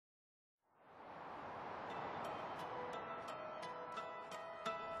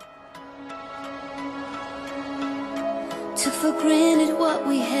took for granted what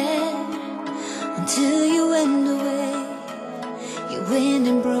we had until you went away. You went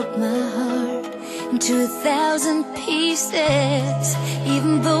and broke my heart into 1,000 pieces.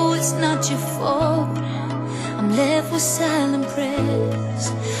 Even though it's not your fault, I'm left with silent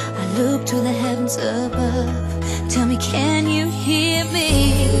prayers. I look to the heavens above. Tell me, can you hear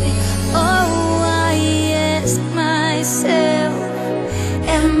me? Oh, I ask myself,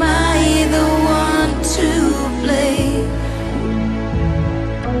 am I the one to blame?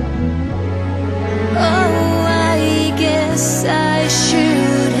 Oh, I guess I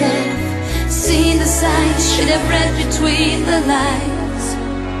should have seen the signs, should have read between the lines.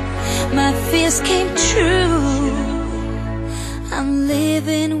 My fears came true. I'm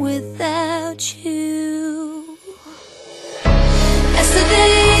living without you. As the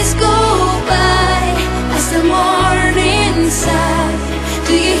days go by, as the morning sighs,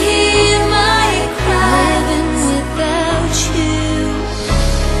 do you hear my cry? Living without you.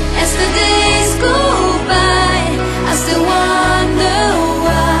 As the days go by, I still wonder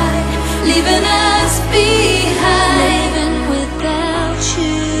why, leaving us behind. Living without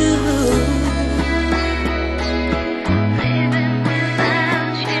you.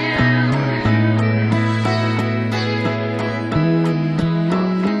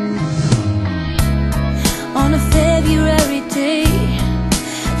 On a February day,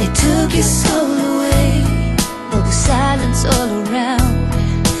 they took your soul away. There was silence all around.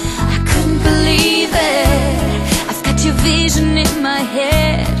 I couldn't believe it. I've got your vision in my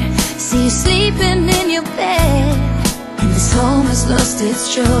head. See you sleeping in your bed, and this home has lost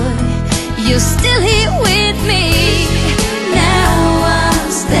its joy. You're still here with me. Now I'm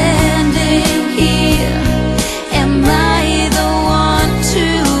standing here. Am I the one to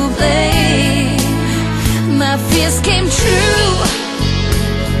blame? My fears came true.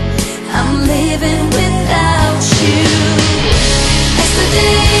 I'm living without you. As the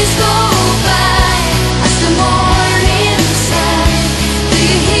days go by, as the morning sighs, do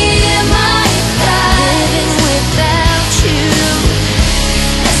you hear my cry? Living without you.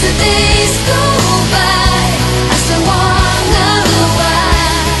 As the days go by, I still wonder why,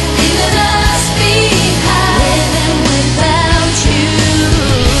 leaving us behind. Living without you.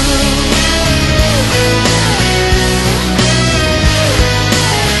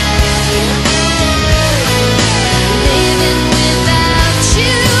 Living without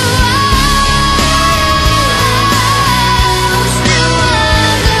you. Still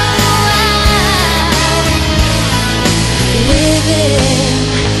wonder why. Living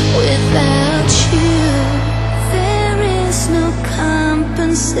without you. There is no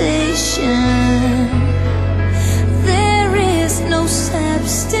compensation. There is no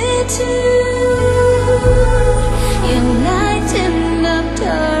substitute. You lighten up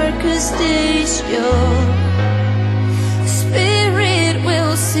darkest days. Your spirit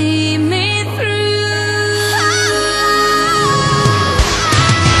will see me through.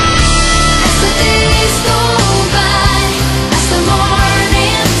 As the days go by, as the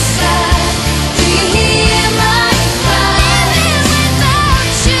morning sighs, do you hear my cry? Living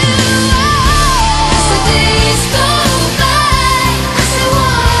without you. As the days go by, I still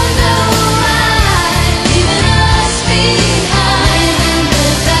wonder why, leaving us behind. Living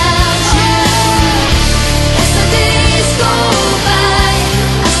without you. As the days go by,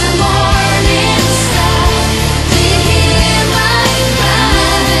 as the morning sighs, do you hear my cry?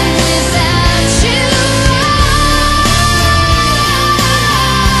 Living without you.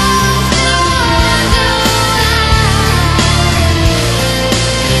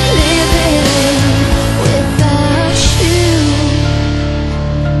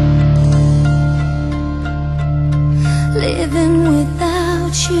 Living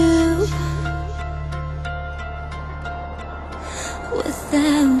without you.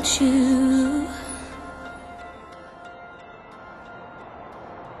 Without you.